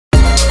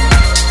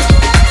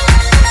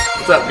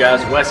What's up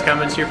guys, Wes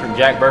Cummins here from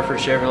Jack Burford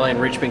Chevrolet in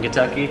Richmond,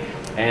 Kentucky,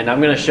 and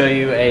I'm going to show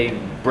you a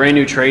brand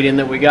new trade-in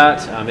that we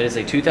got. It is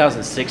a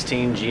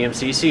 2016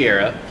 GMC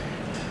Sierra.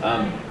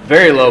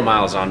 Very low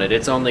miles on it.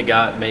 It's only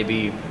got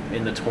maybe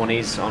in the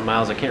 20s on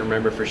miles, I can't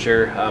remember for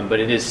sure,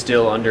 but it is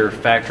still under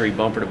factory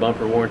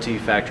bumper-to-bumper warranty,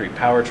 factory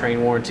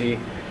powertrain warranty.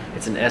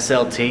 It's an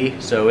SLT,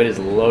 so it is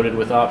loaded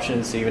with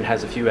options. It even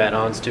has a few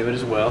add-ons to it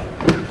as well.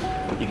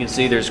 You can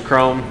see there's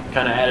chrome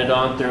kind of added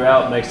on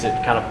throughout, makes it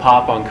kind of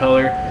pop on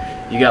color.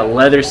 You got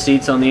leather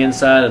seats on the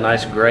inside, a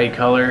nice gray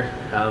color,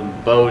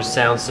 Bose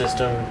sound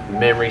system,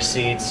 memory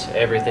seats,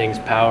 everything's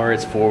power,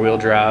 it's four-wheel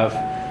drive.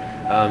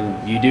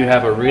 You do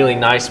have a really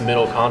nice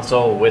middle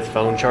console with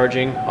phone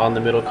charging on the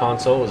middle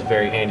console. It's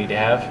very handy to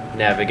have.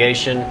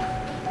 Navigation,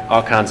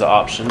 all kinds of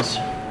options.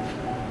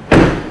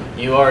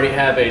 You already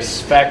have a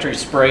factory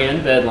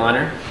spray-in bed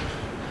liner,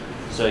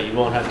 so you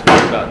won't have to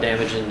worry about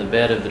damaging the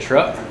bed of the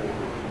truck.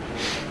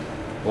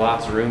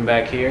 Lots of room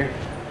back here.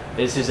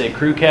 This is a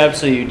crew cab,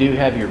 so you do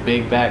have your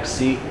big back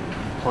seat,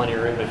 plenty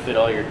of room to fit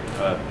all your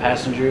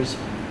passengers.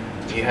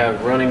 You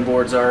have running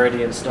boards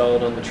already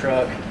installed on the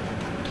truck.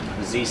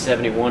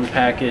 Z71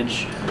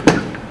 package.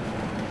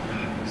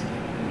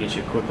 Get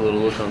you a quick little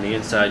look on the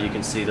inside. You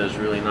can see those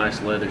really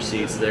nice leather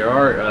seats. There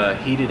are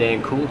heated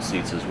and cooled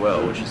seats as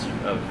well, which is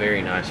a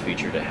very nice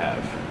feature to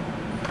have.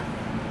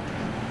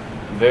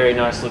 Very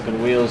nice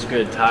looking wheels,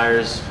 good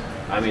tires.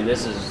 I mean,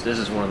 this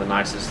is one of the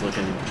nicest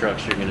looking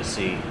trucks you're going to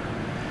see.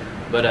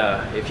 But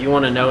if you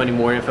want to know any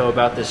more info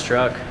about this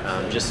truck,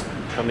 just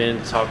come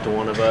in, talk to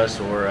one of us,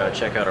 or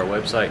check out our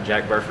website,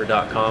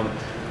 jackburford.com.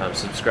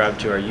 Subscribe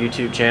to our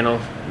YouTube channel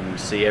and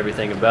see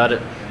everything about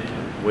it.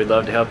 We'd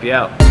love to help you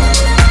out.